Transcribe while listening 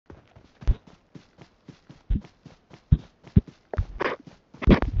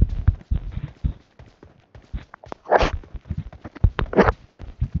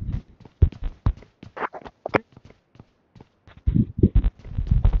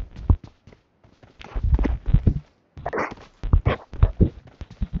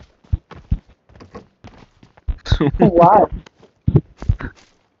Why?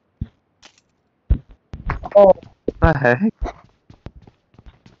 Oh, What the heck?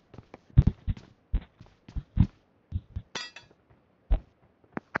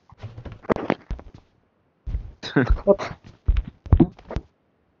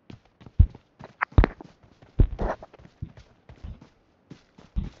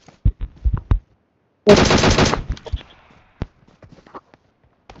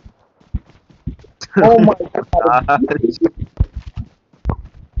 oh my god. Gosh,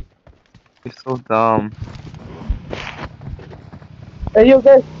 you're so dumb. Hey, you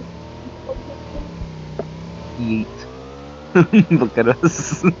guys. Eat. Look at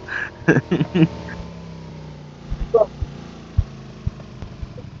us.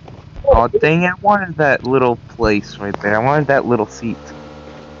 Oh dang it, I wanted that little place right there. I wanted that little seat.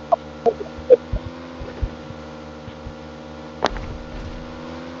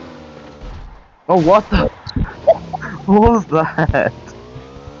 Oh, what the? What was that?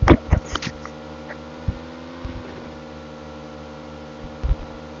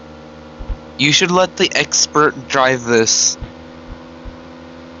 You should let the expert drive this.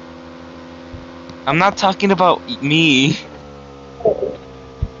 I'm not talking about me.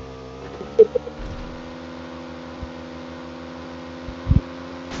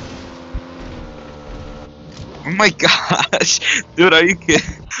 Oh my gosh. Dude, are you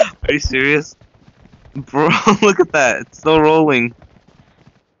kidding? Are you serious? Bro, look at that. It's still rolling.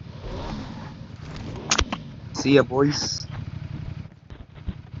 See ya, boys.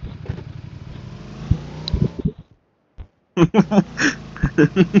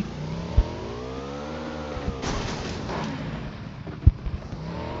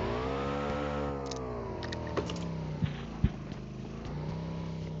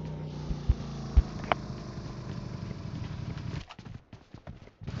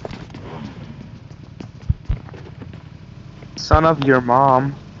 Son of your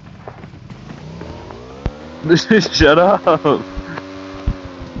mom. Shut up.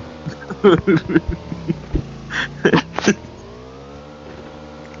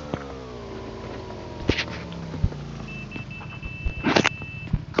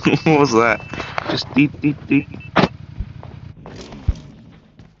 What was that? Just deep, deep, deep.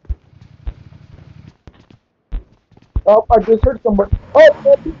 Oh, I just heard somebody.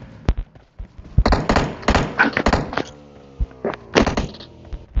 Oh,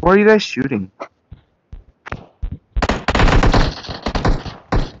 Where are you guys shooting?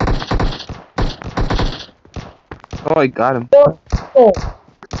 Oh, I got him. oh, oh.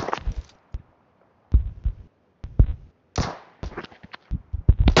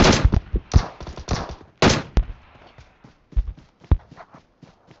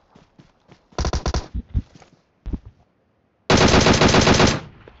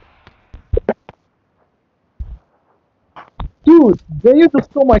 Dude, they used to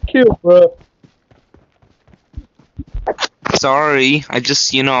steal my kill, bro. Sorry. I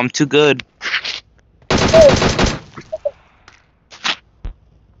just, I'm too good.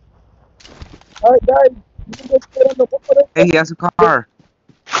 Alright, guys. You can just get on the boat. Hey, he has a car.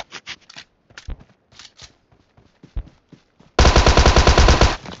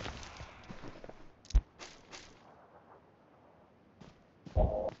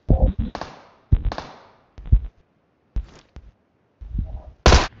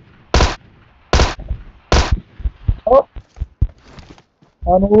 Oh,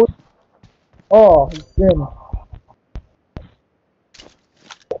 on wood. Oh, he's in.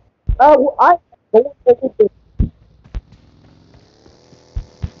 I don't know this.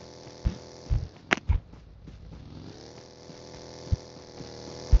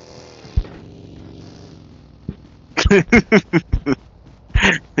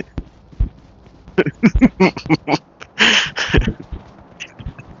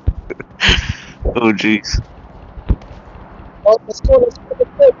 Oh, jeez. Oh, let's go, let's go,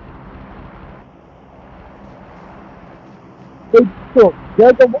 let's go. Hey, so,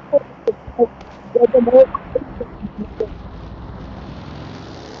 there's a more. There's a more.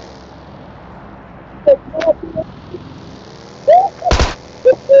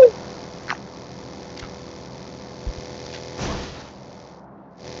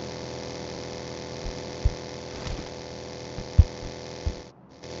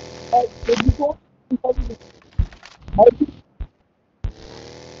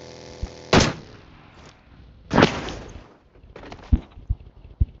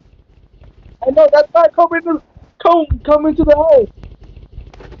 I know that's not coming to come into the house.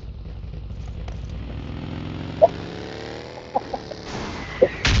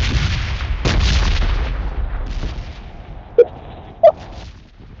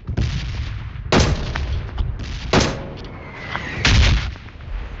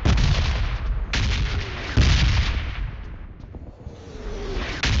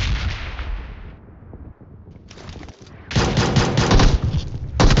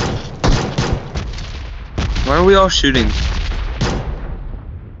 are we all shooting?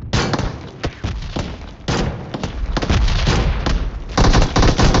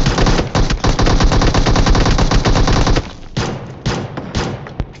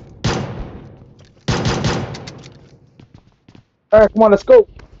 Alright, come on, let's go.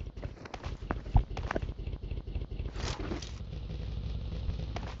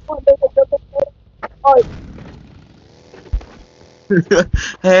 Come on,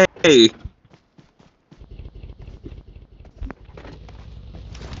 Alright, Hey,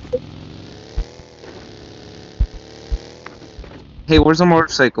 hey, where's the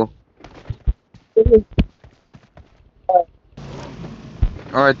motorcycle?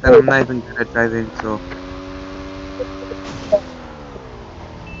 Alright, then I'm not even good at driving, so.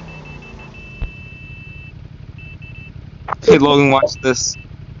 Hey, Logan, watch this.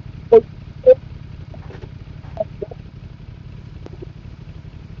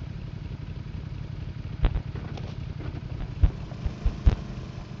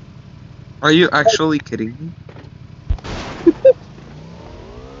 Are you actually kidding me?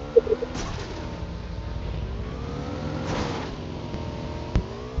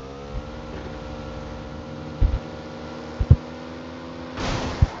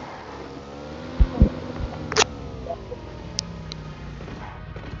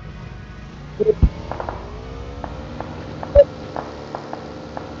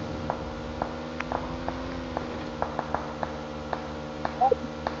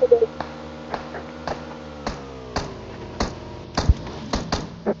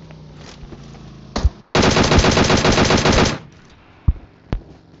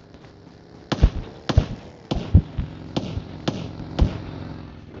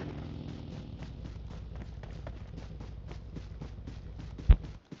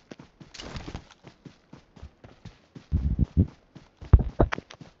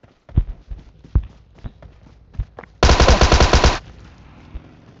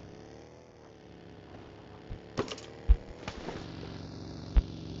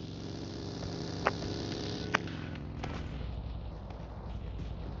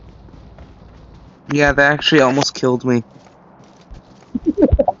 Yeah, that actually almost killed me.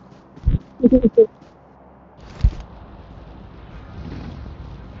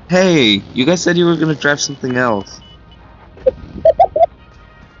 Hey, you guys said you were gonna drive something else.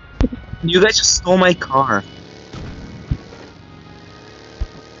 You guys just stole my car.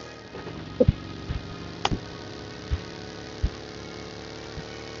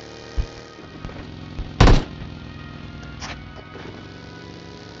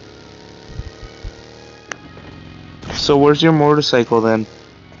 So where's your motorcycle then?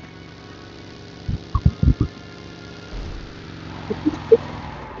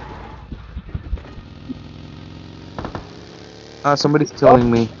 Somebody's killing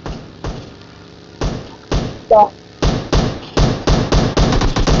me. stop.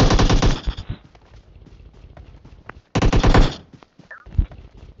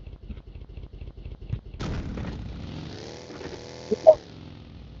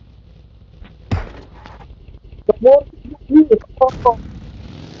 The more you do, oh,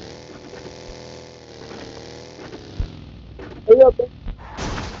 hurry up,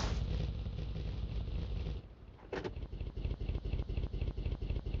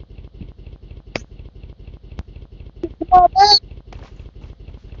 come on, man.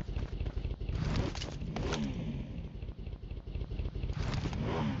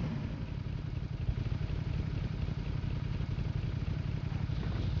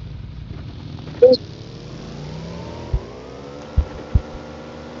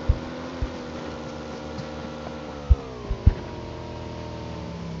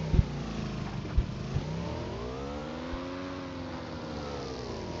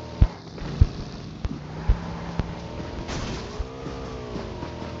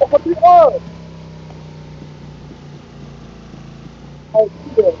 What you are? I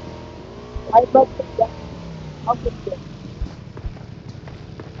see it. I love it. I'm just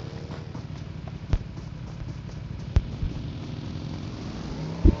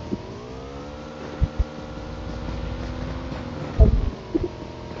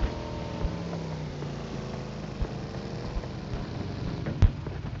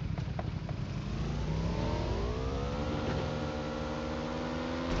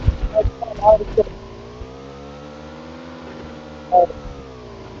out of the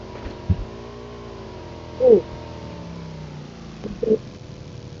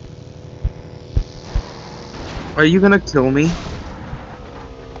Are you gonna kill me?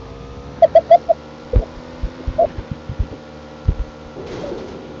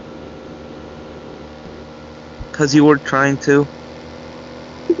 Cause you were trying to?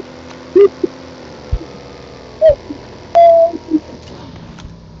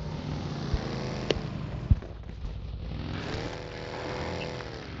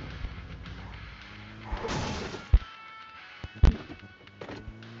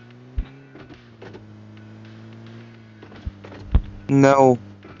 No.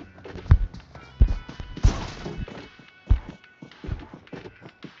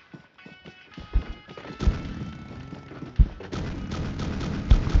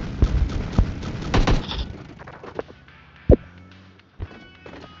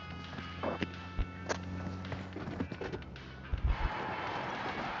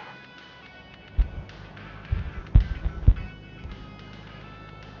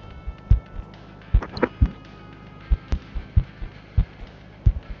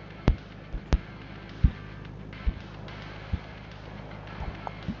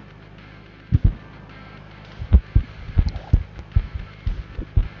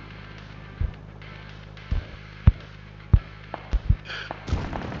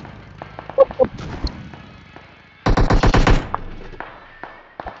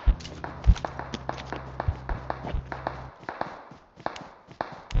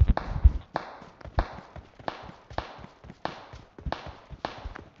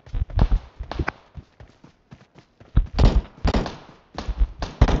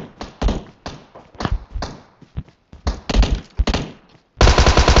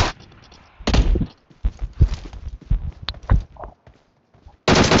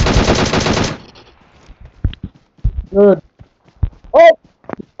 Good. Oh,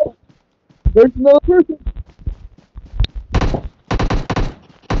 there's another person.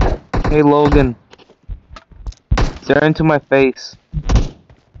 Hey, Logan. Stare into my face.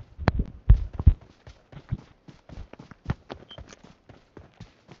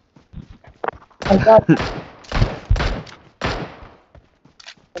 I got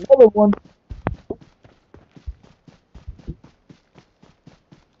another one.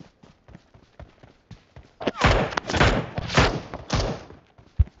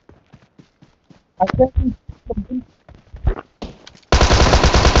 I can't see something.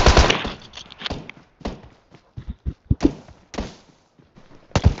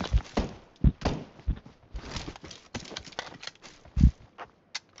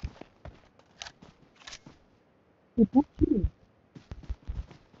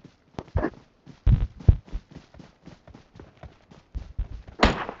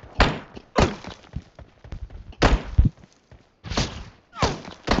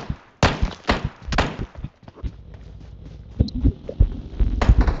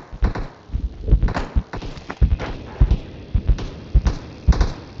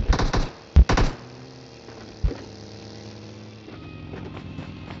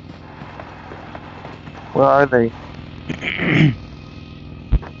 Where are they?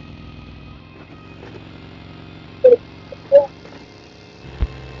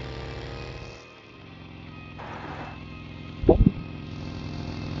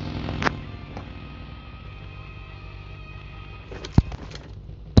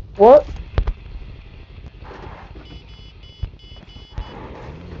 What?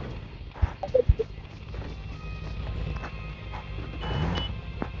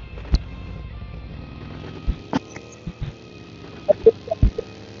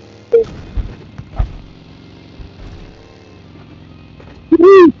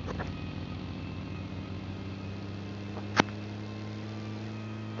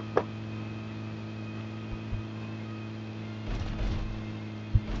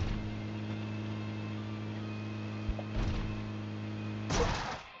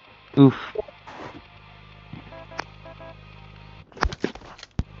 Oof.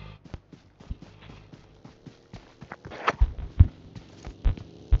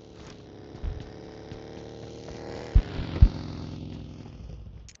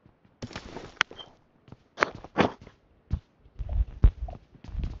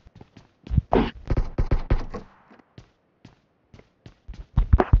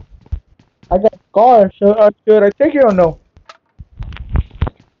 I got scars. Should I take it or no?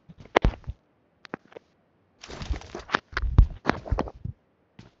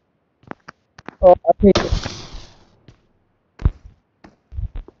 Oh, I take it.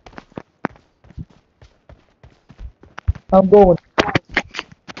 I'm going.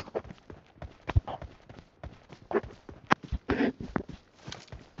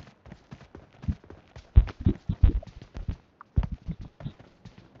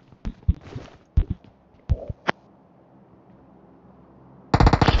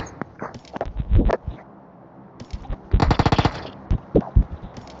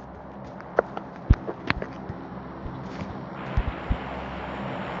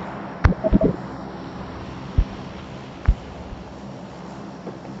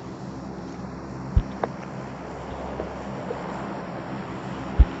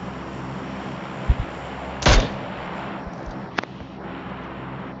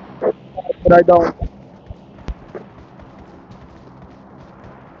 But I don't.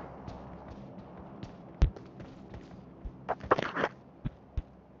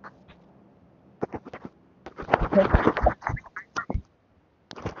 I,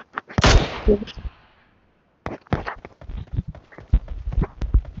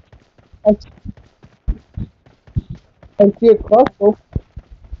 I see a crossbow.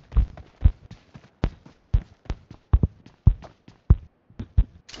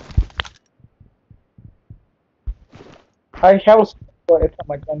 I have a crossbow. It's on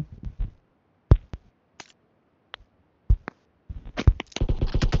my gun.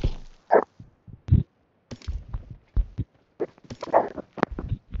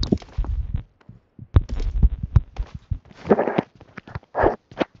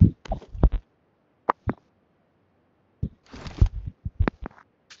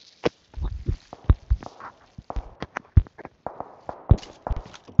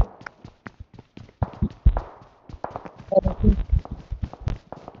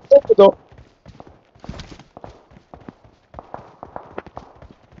 Though.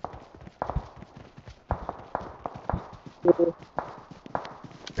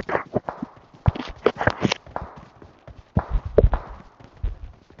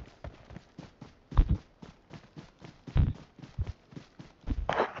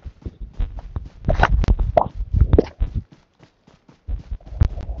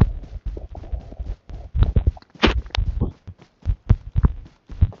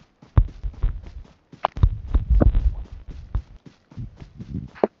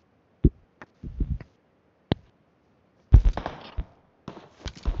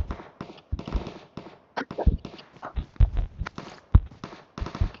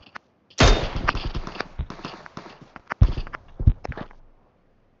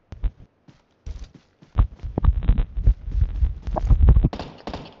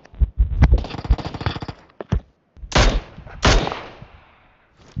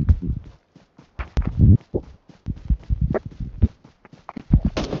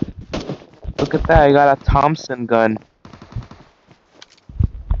 Look at that, I got a Thompson gun.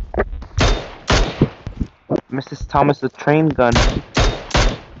 Mrs. Thomas the train gun.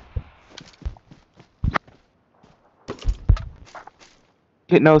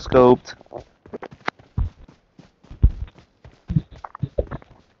 Get no scoped.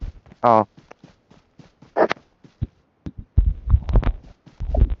 Oh.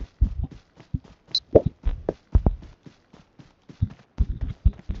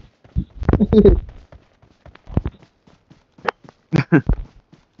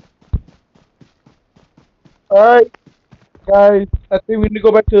 Alright, guys. I think we need to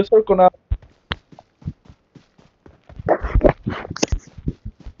go back to the circle now.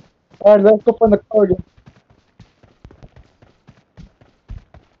 Alright, let's go find the car again.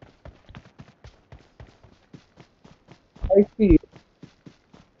 I see it.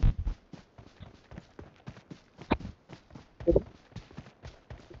 It's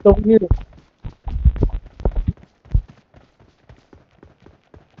over here.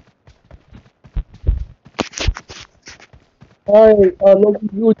 Alright, Logan,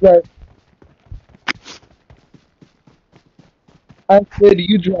 you drive. I said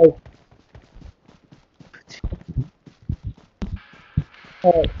you drive.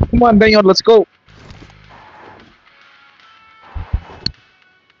 Alright, come on, Daniel, let's go.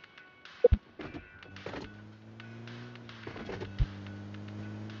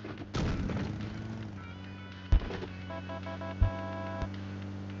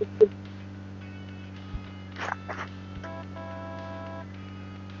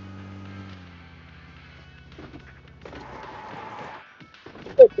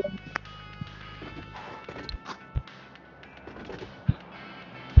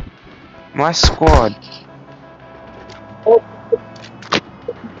 My squad. Oh,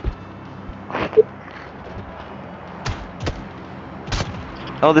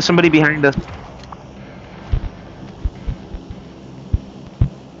 Oh, there's somebody behind us.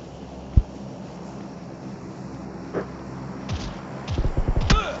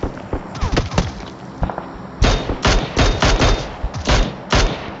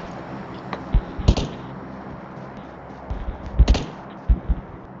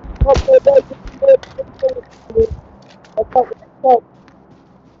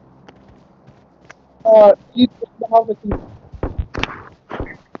 you the house with you.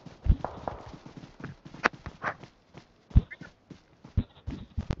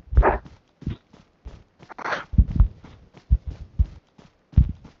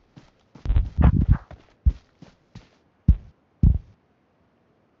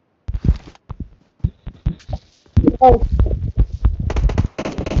 Oh,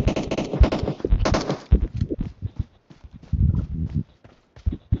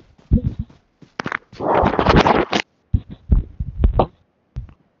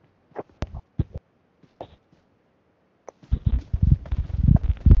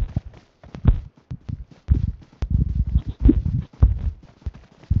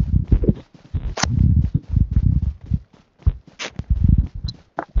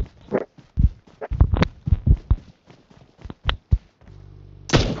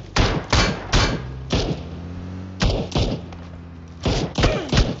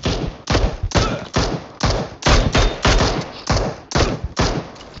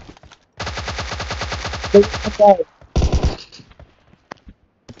 There's one guy.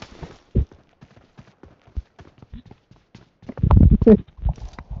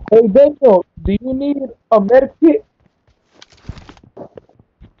 Hey Daniel, do you need a med kit?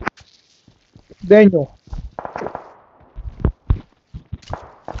 Daniel.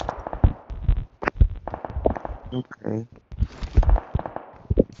 Okay.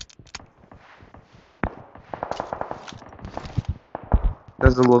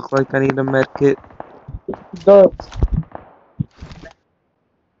 Does it look like I need a med kit? It does.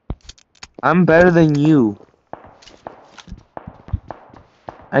 I'm better than you.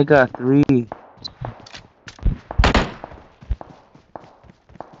 I got 3.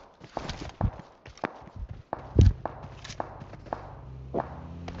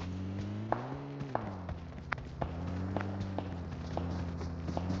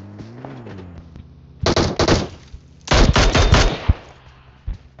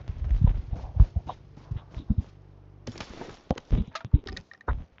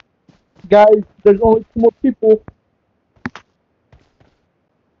 Guys, there's only 2 more people.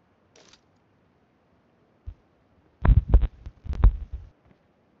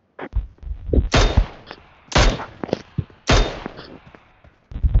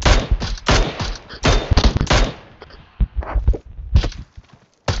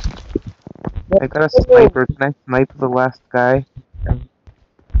 I got a Oh, sniper. Can I snipe the last guy?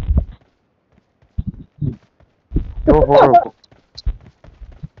 You're horrible.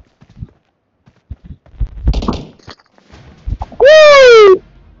 woo!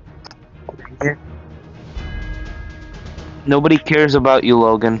 Nobody cares about you,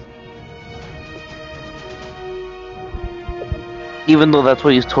 Logan. Even though that's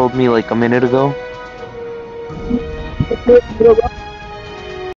what you told me like a minute ago.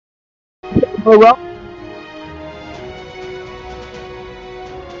 Another round?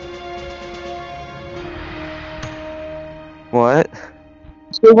 What?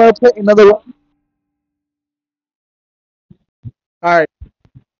 Still want to play another round? Alright.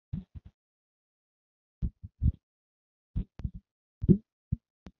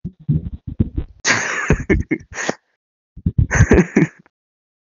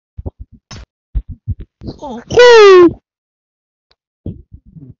 Woo!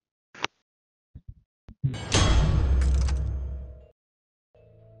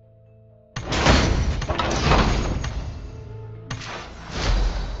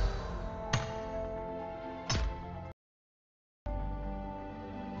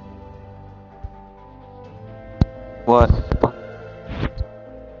 What?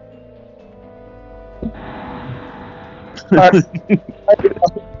 Alright.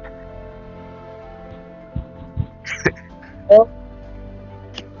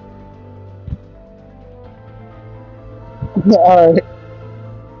 Alright.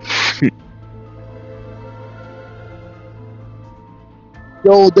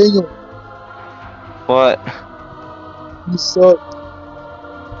 Yo, Daniel, What? you suck.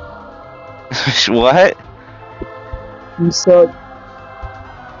 What? You suck.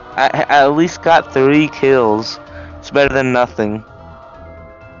 I at least got 3 kills. It's better than nothing.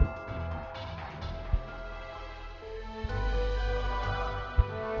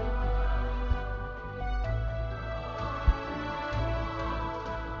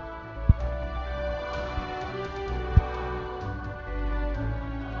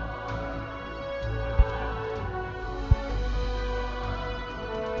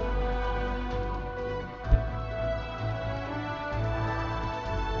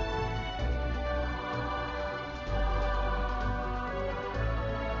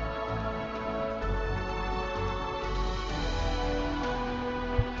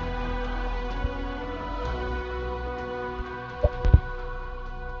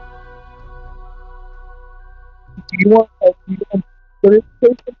 Do you want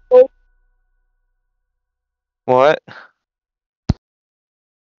certification code? What?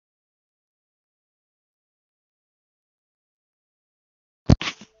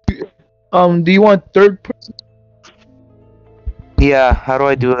 Do you want third person? Yeah, how do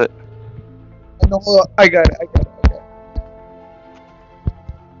I do it? No, hold on. I got it. I got it. I got it.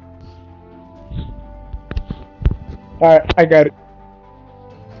 Alright, I got it.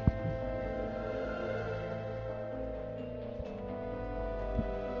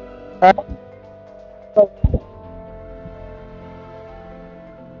 Alright.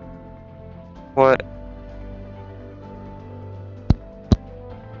 What?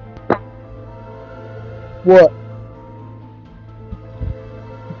 What?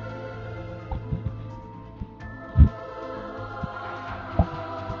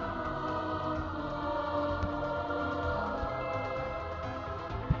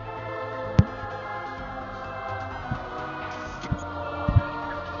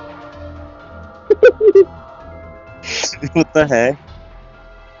 What the heck?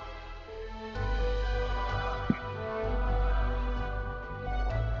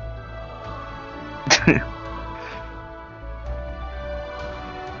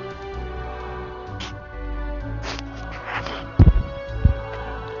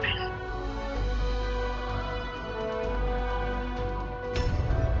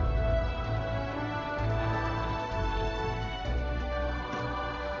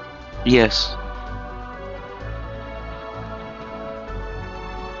 Yes.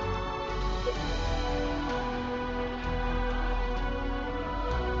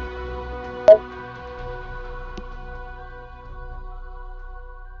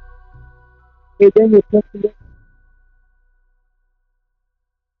 Hey, then you press the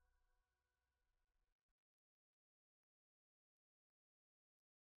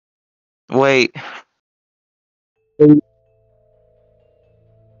Wait. link.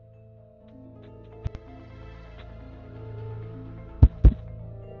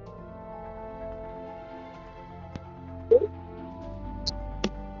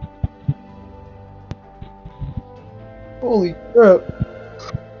 Holy crap.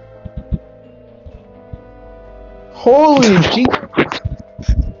 Holy gee.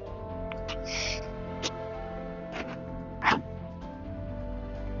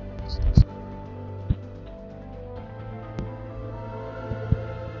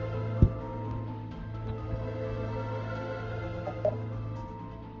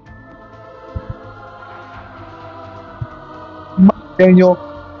 Daniel.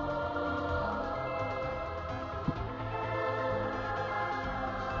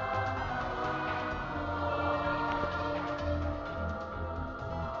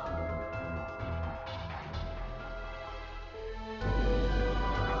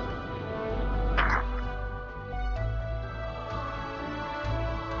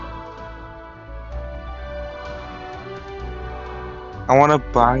 I want to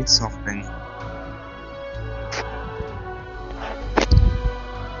buy something.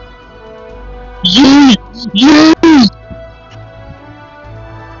 Yay! Yay!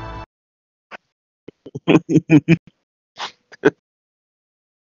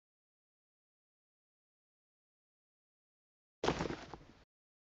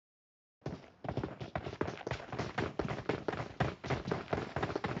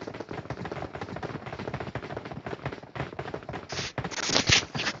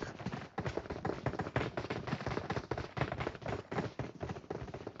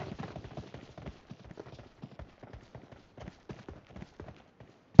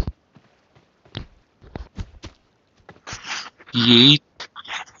 Yeet.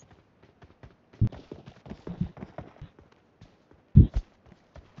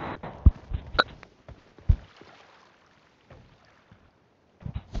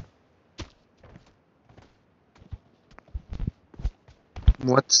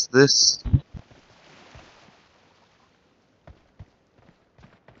 What's this?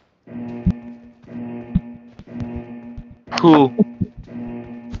 Who?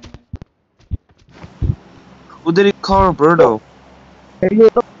 Who did he call Roberto? Hey, you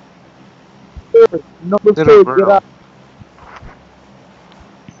number Did 4, get Roberto? out.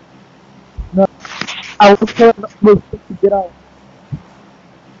 No, I was telling number 4 to get out.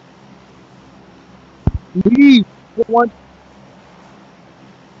 Leave. You want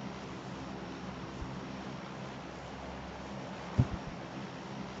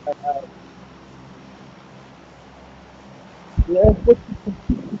yeah, but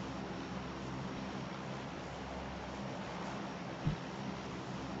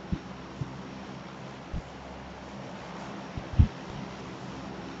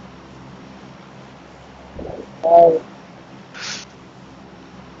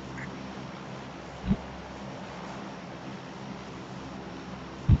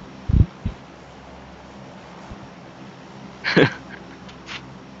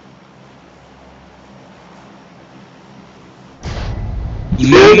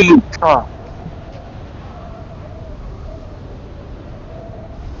Yeet.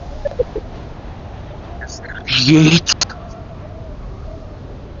 Yeet.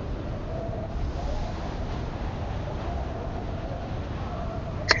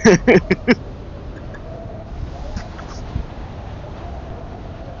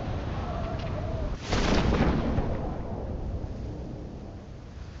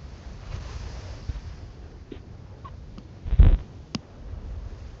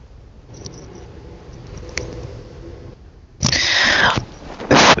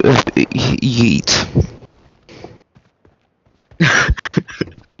 Yeet.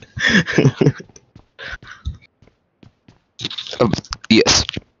 Um, yes.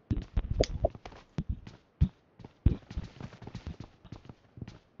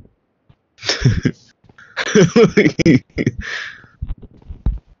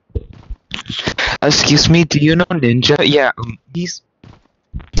 Excuse me, do you know Ninja? Yeah, he's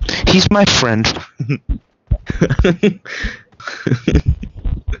my friend.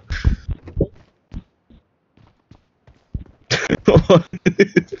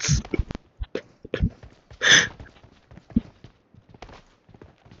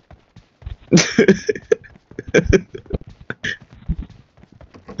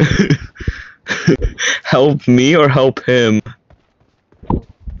 Help me or help him?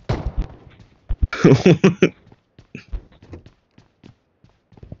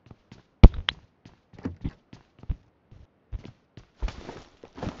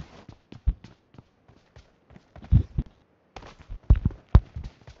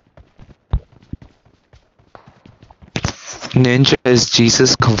 Ninja is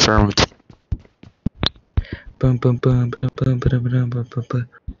Jesus confirmed. Bum, bum, bum, bum, bum, bum, bum, bum, bum, bum.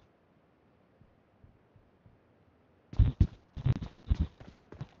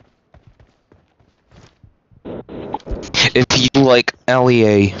 If you like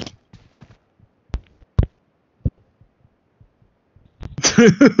LEA.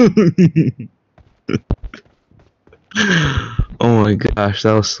 Oh my gosh,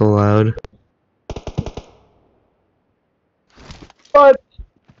 that was so loud. But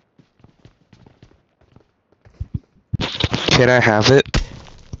Can I have it?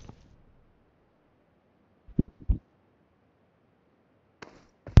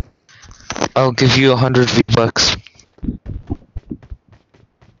 I'll give you 100 V-Bucks.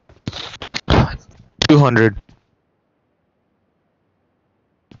 200.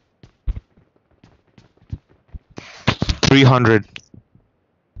 $300.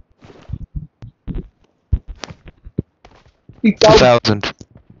 3,000. 1,000.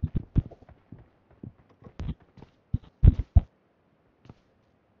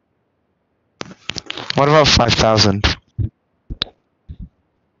 What about 5,000?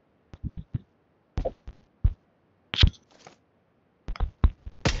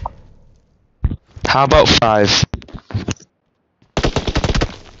 How about 5?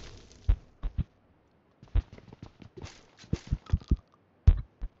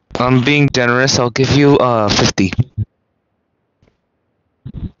 I'm being generous. I'll give you 50.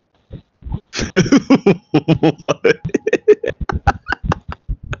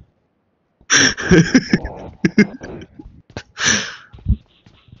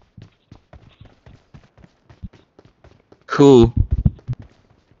 Who?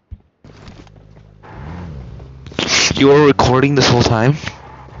 You were recording this whole time?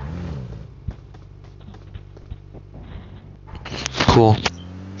 Cool.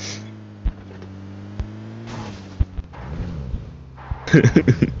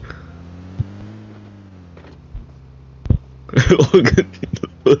 Look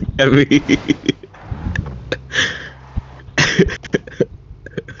at me.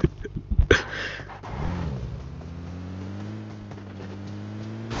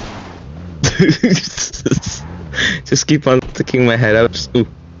 Just keep on sticking my head out. Just oof,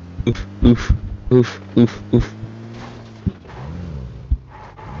 oof, oof, oof, oof, oof.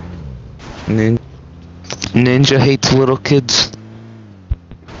 Ninja hates little kids.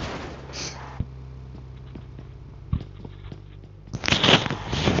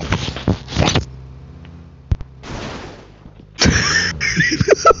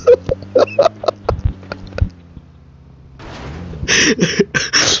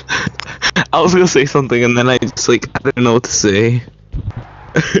 I was gonna say something and then I just I didn't know what to say.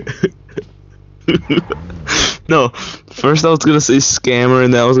 No, first I was gonna say scammer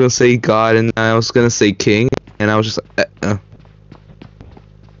and then I was gonna say God and then I was gonna say king and I was just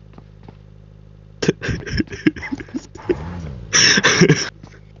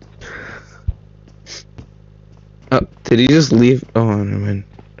Oh, did he just leave? Oh, no, man.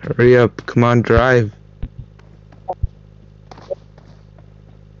 Hurry up, come on, drive.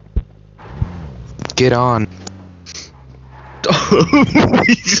 Get on.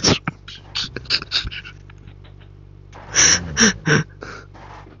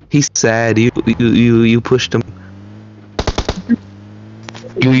 He's sad. You pushed him.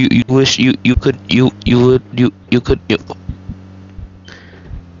 You wish you could you could.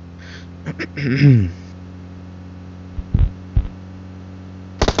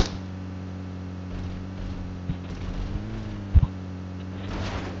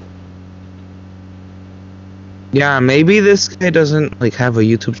 Yeah, maybe this guy doesn't have a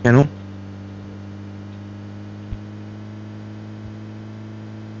YouTube channel.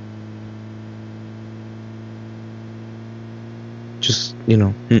 Just,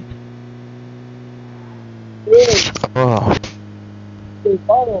 Yes, Oh. they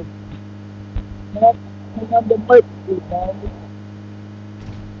follow. Not Hang on the mic, man.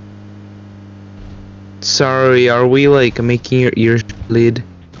 Sorry, are we like making your ears bleed?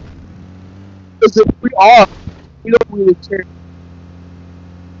 Because if we are, we don't really care.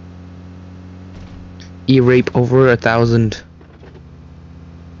 E-rape over 1,000.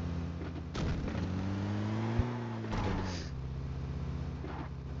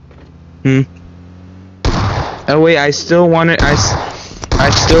 Oh wait, I still want it. I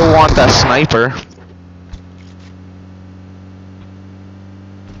still want that sniper.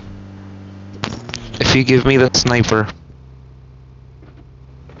 If you give me the sniper.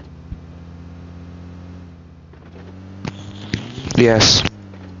 Yes.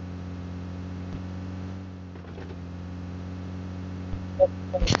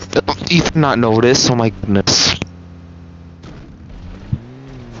 You did not notice. Oh my goodness.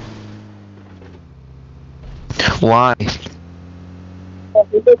 Why?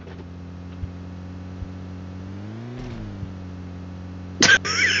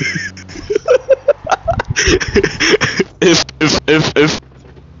 if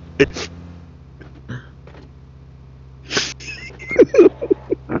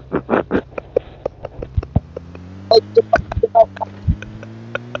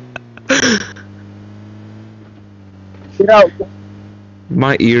Get out.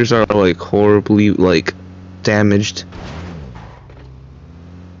 my ears are like horribly like damaged.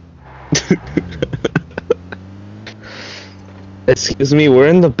 Excuse me, we're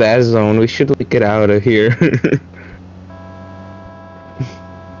in the bad zone. We should like get out of here.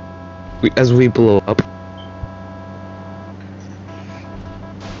 As we blow up.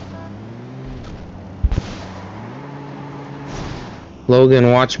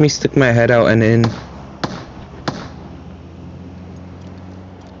 Logan, watch me stick my head out and in.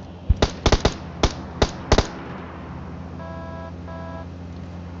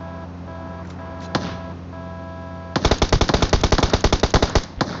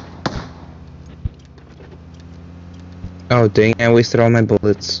 Oh dang, I wasted all my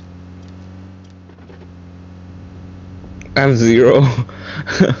bullets. I have 0.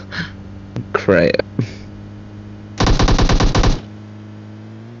 Crap.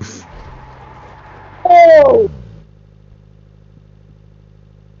 Oh!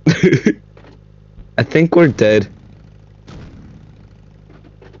 I think we're dead.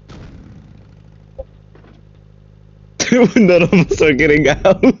 None of us are getting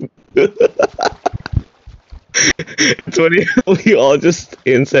out. It's funny how we all just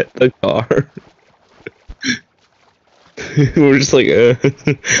inside the car. We're just like,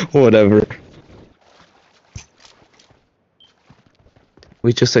 whatever.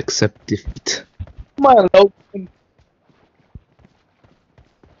 We just accept defeat. Come on, Logan.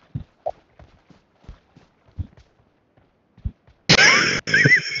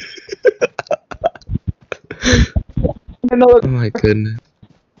 Oh my goodness.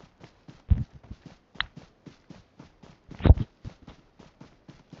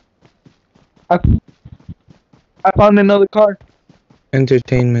 I found another car.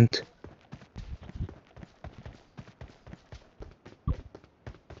 Entertainment.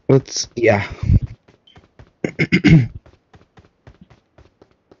 Let's, yeah. I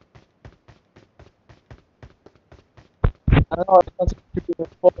don't know. It's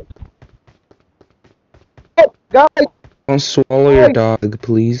oh, guys! Don't swallow your dog,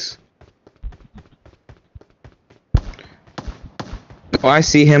 please. Oh, I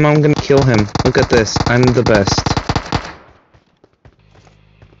see him. I'm gonna kill him. Look at this. I'm the best.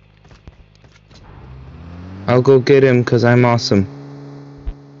 I'll go get him because I'm awesome.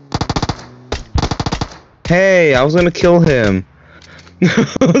 Hey, I was gonna kill him.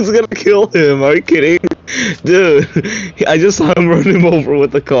 I was gonna kill him. Are you kidding? Dude, I just saw him run him over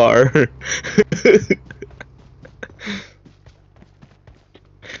with the car.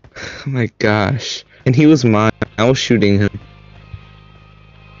 Oh my gosh. And he was mine. I was shooting him.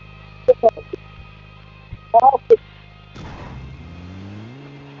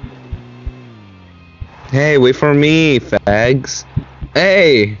 Hey, wait for me, fags.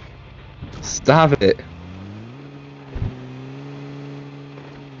 Hey! Stop it.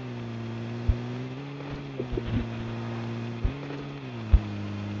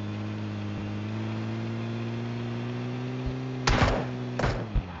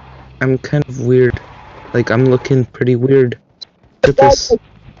 I'm kind of weird. Like, I'm looking pretty weird. Look at this.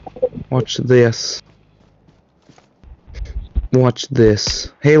 Watch this. Watch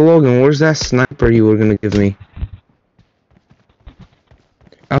this. Hey Logan, where's that sniper you were gonna give me?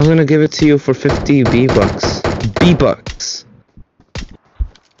 I was gonna give it to you for 50 V-Bucks. V-Bucks.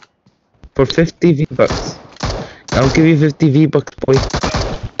 For 50 V-Bucks. I'll give you 50 V-Bucks, boy.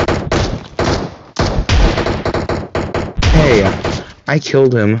 I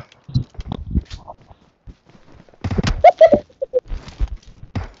killed him.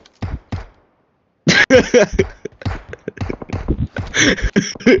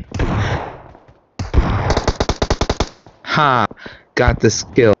 Ha! Got the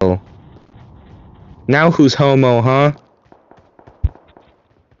skill. Now who's homo, huh?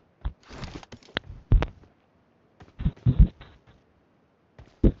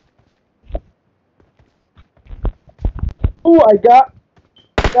 Oh, I got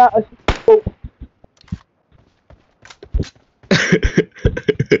a oh,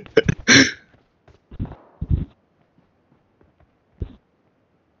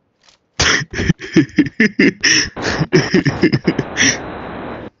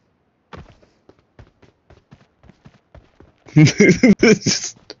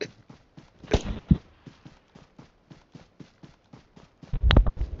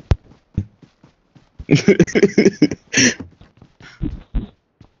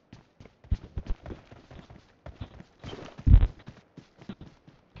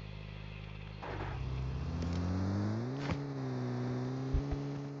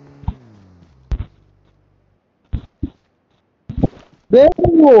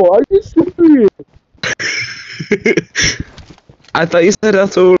 Daniel, are you serious? I thought you said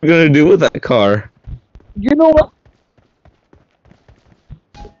that's what we're gonna do with that car. You know what?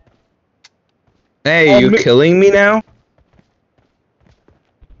 Hey, you killing me now?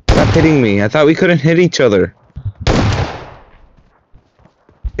 Stop hitting me. I thought we couldn't hit each other.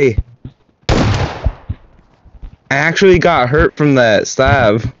 Hey. I actually got hurt from that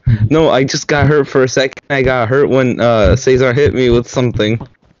stab. No, I just got hurt for a second. I got hurt when Cesar hit me with something.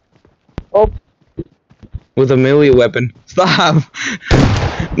 Oh, With a melee weapon. Stop!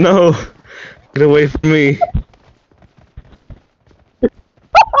 No! Get away from me.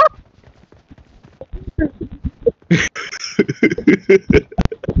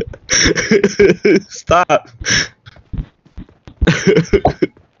 Stop!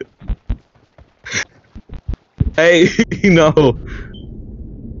 Hey, no!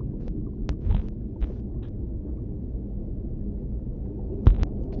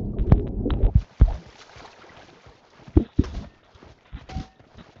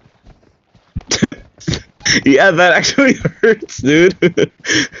 Yeah, that actually hurts, dude.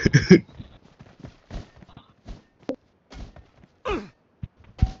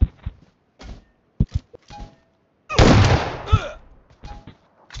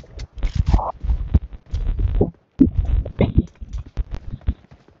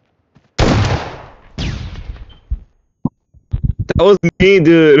 That was me,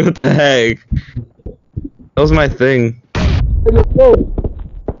 dude. What the heck? That was my thing. let's go.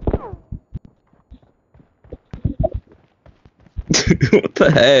 What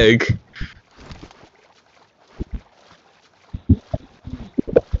the heck?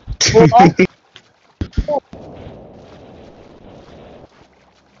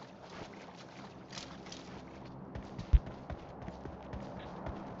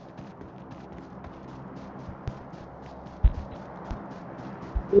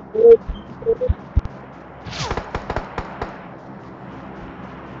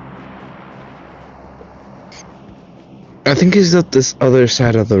 I think he's at this other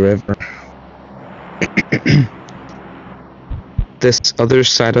side of the river. This other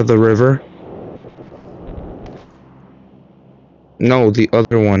side of the river? No, the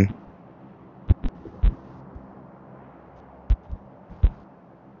other one.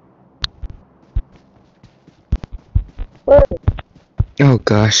 Oh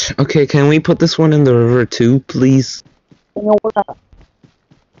gosh. Okay, can we put this one in the river too, please? You know what?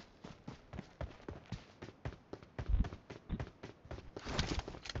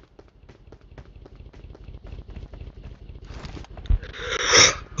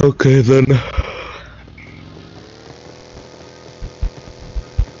 Okay then.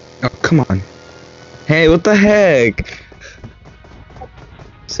 Oh, come on. Hey, what the heck?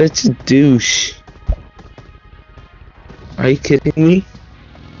 Such a douche. Are you kidding me?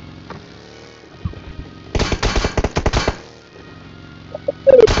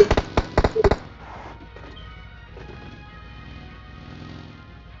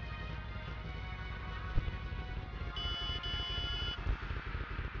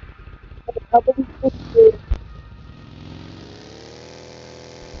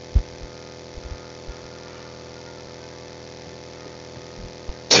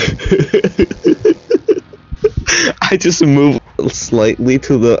 I just moved slightly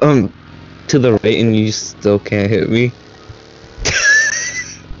to the right and you still can't hit me.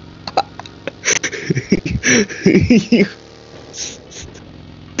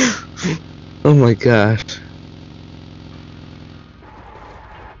 Oh my gosh.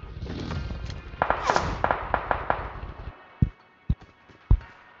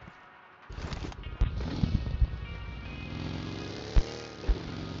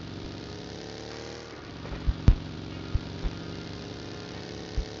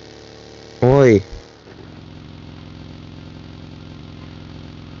 Oi.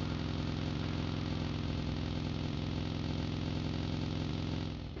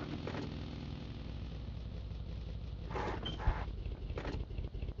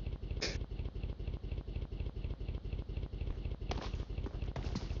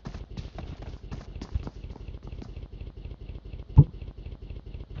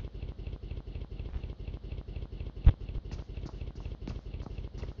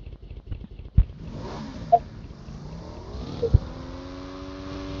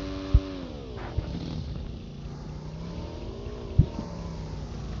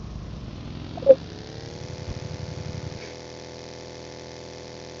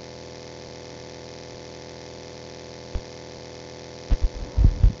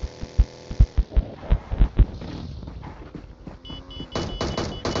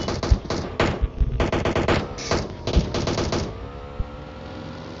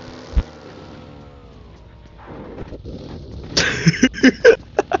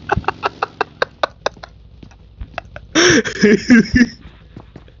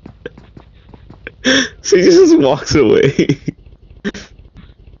 So he just walks away.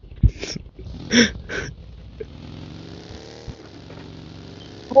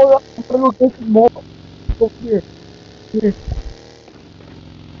 Hold up, I'm gonna go get some more. Go here. Here.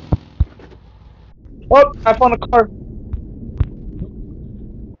 Oh, I found a car.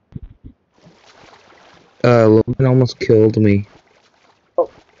 Logan almost killed me. Oh,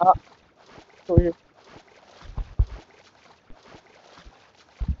 go here.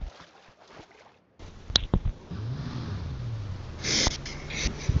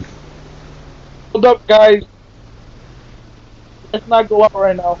 Hold up, guys. Let's not go out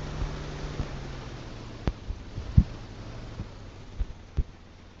right now.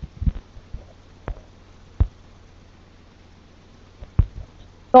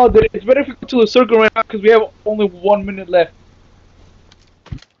 No, dude, it's better if we go to the circle right now because we have only 1 minute left.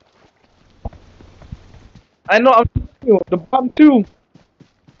 I know, I'm telling you, the bomb too.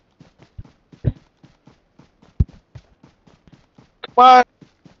 Come on.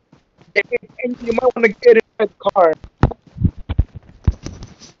 And you might want to get in the car.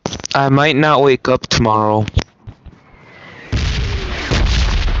 I might not wake up tomorrow.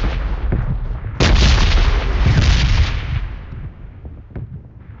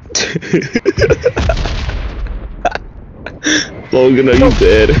 Logan, are you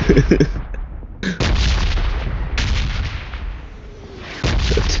dead?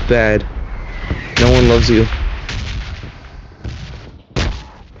 That's bad. No one loves you.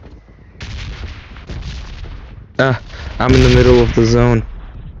 I'm in the middle of the zone.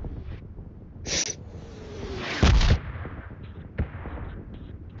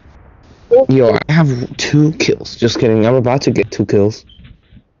 Yo, I have 2 kills. Just kidding, I'm about to get 2 kills.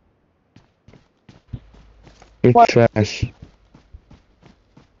 You're What? trash.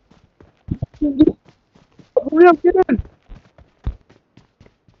 Hurry up, get in.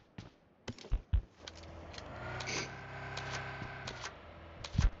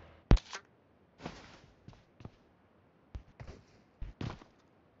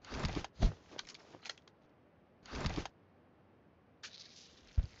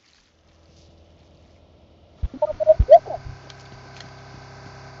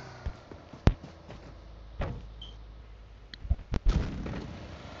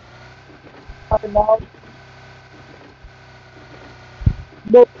 Now.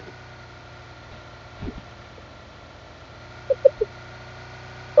 No.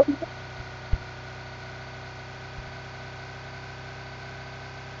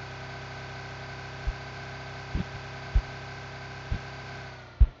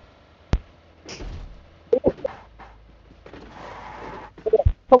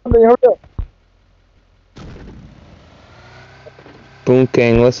 Come on, hurry up. Boom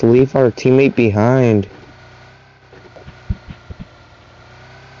gang, let's leave our teammate behind.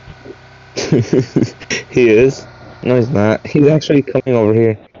 He is. No, he's not. He's actually coming over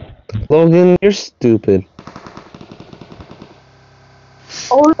here. Logan, you're stupid.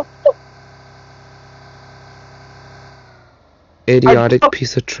 Hurry up. Idiotic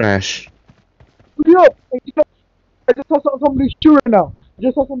piece of trash. Hurry up. I just saw somebody shoot right now. I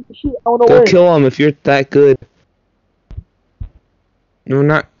just saw somebody shoot. I don't know Go where. kill him if you're that good. No,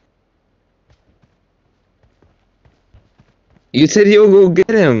 not. You said you'll go get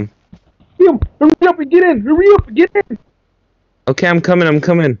him. Hurry up and get in. Hurry up and get in. Okay, I'm coming, I'm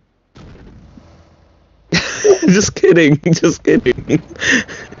coming. Just kidding, just kidding.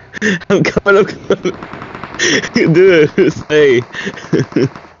 I'm coming, I'm coming. Dude, stay.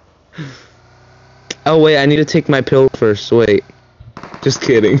 Oh wait, I need to take my pill first, wait. Just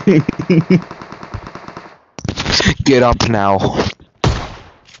kidding. Get up now.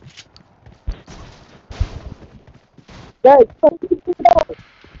 Guys,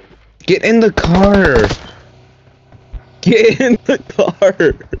 Get in the car. Get in the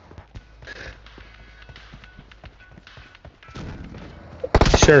car.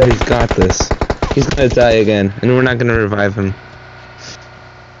 Sure, he's got this. He's gonna die again, and we're not gonna revive him.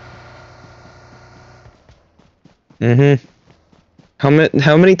 Mm-hmm.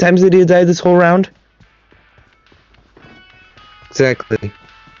 How many times did he die this whole round? Exactly.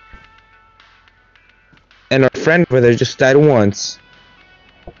 And our friend over there just died once.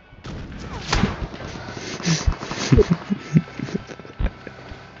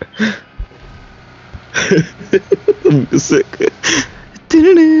 The music.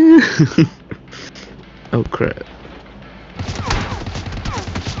 Oh crap.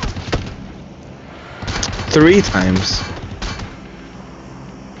 3 times.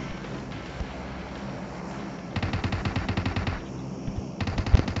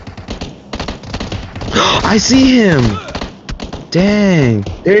 I see him! Dang,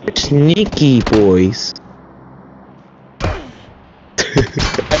 they're sneaky boys.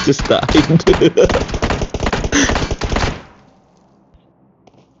 I just died.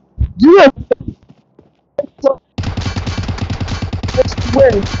 you have so I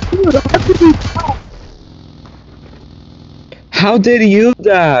swear, dude, how could you die? How did you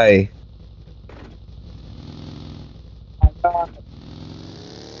die? Oh my God.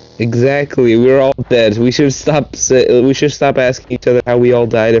 Exactly, we're all dead. We should stop asking each other how we all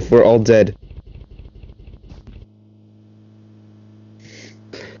died if we're all dead.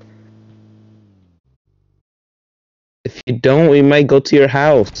 If you don't, we might go to your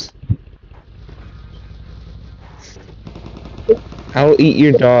house. I'll eat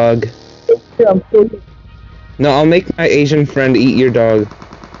your dog. Yeah, I'm so No, I'll make my Asian friend eat your dog.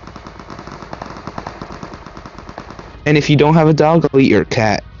 And if you don't have a dog, I'll eat your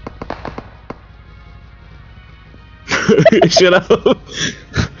cat. Shut up.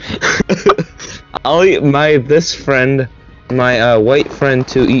 I'll eat this friend, my white friend,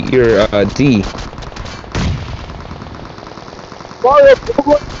 to eat your D. Mario,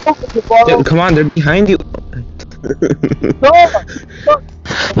 Mario. Come on, they're behind you. No, no.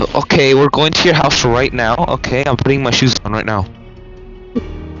 Okay, we're going to your house right now. Okay, I'm putting my shoes on right now.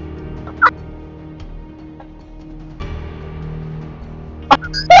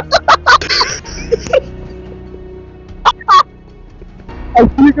 I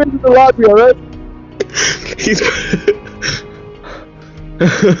see you guys in the lobby, alright? He's.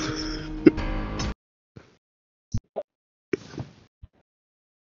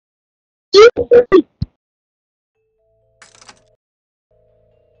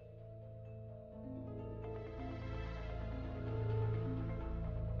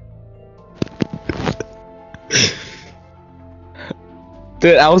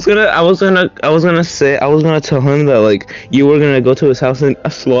 Dude, I was gonna tell him that like you were gonna go to his house and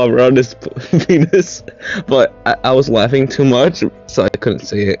slob around his penis, but I was laughing too much, so I couldn't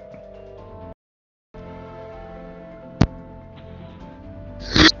say it.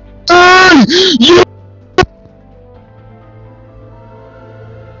 You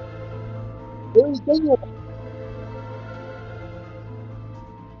Where's Daniel?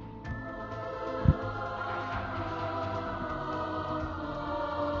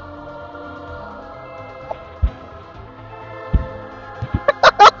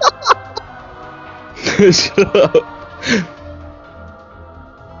 Shut up.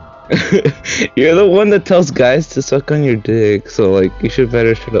 You're the one that tells guys to suck on your dick, so like you should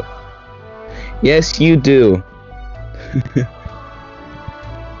better shut up. Yes, you do.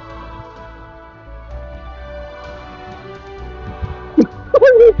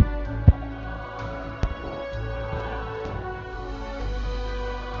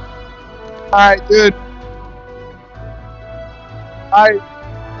 Alright, dude. Alright.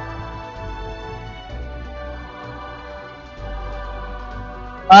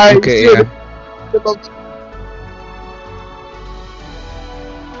 Alright, Okay, shit. yeah.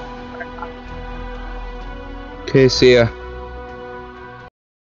 Okay, see ya.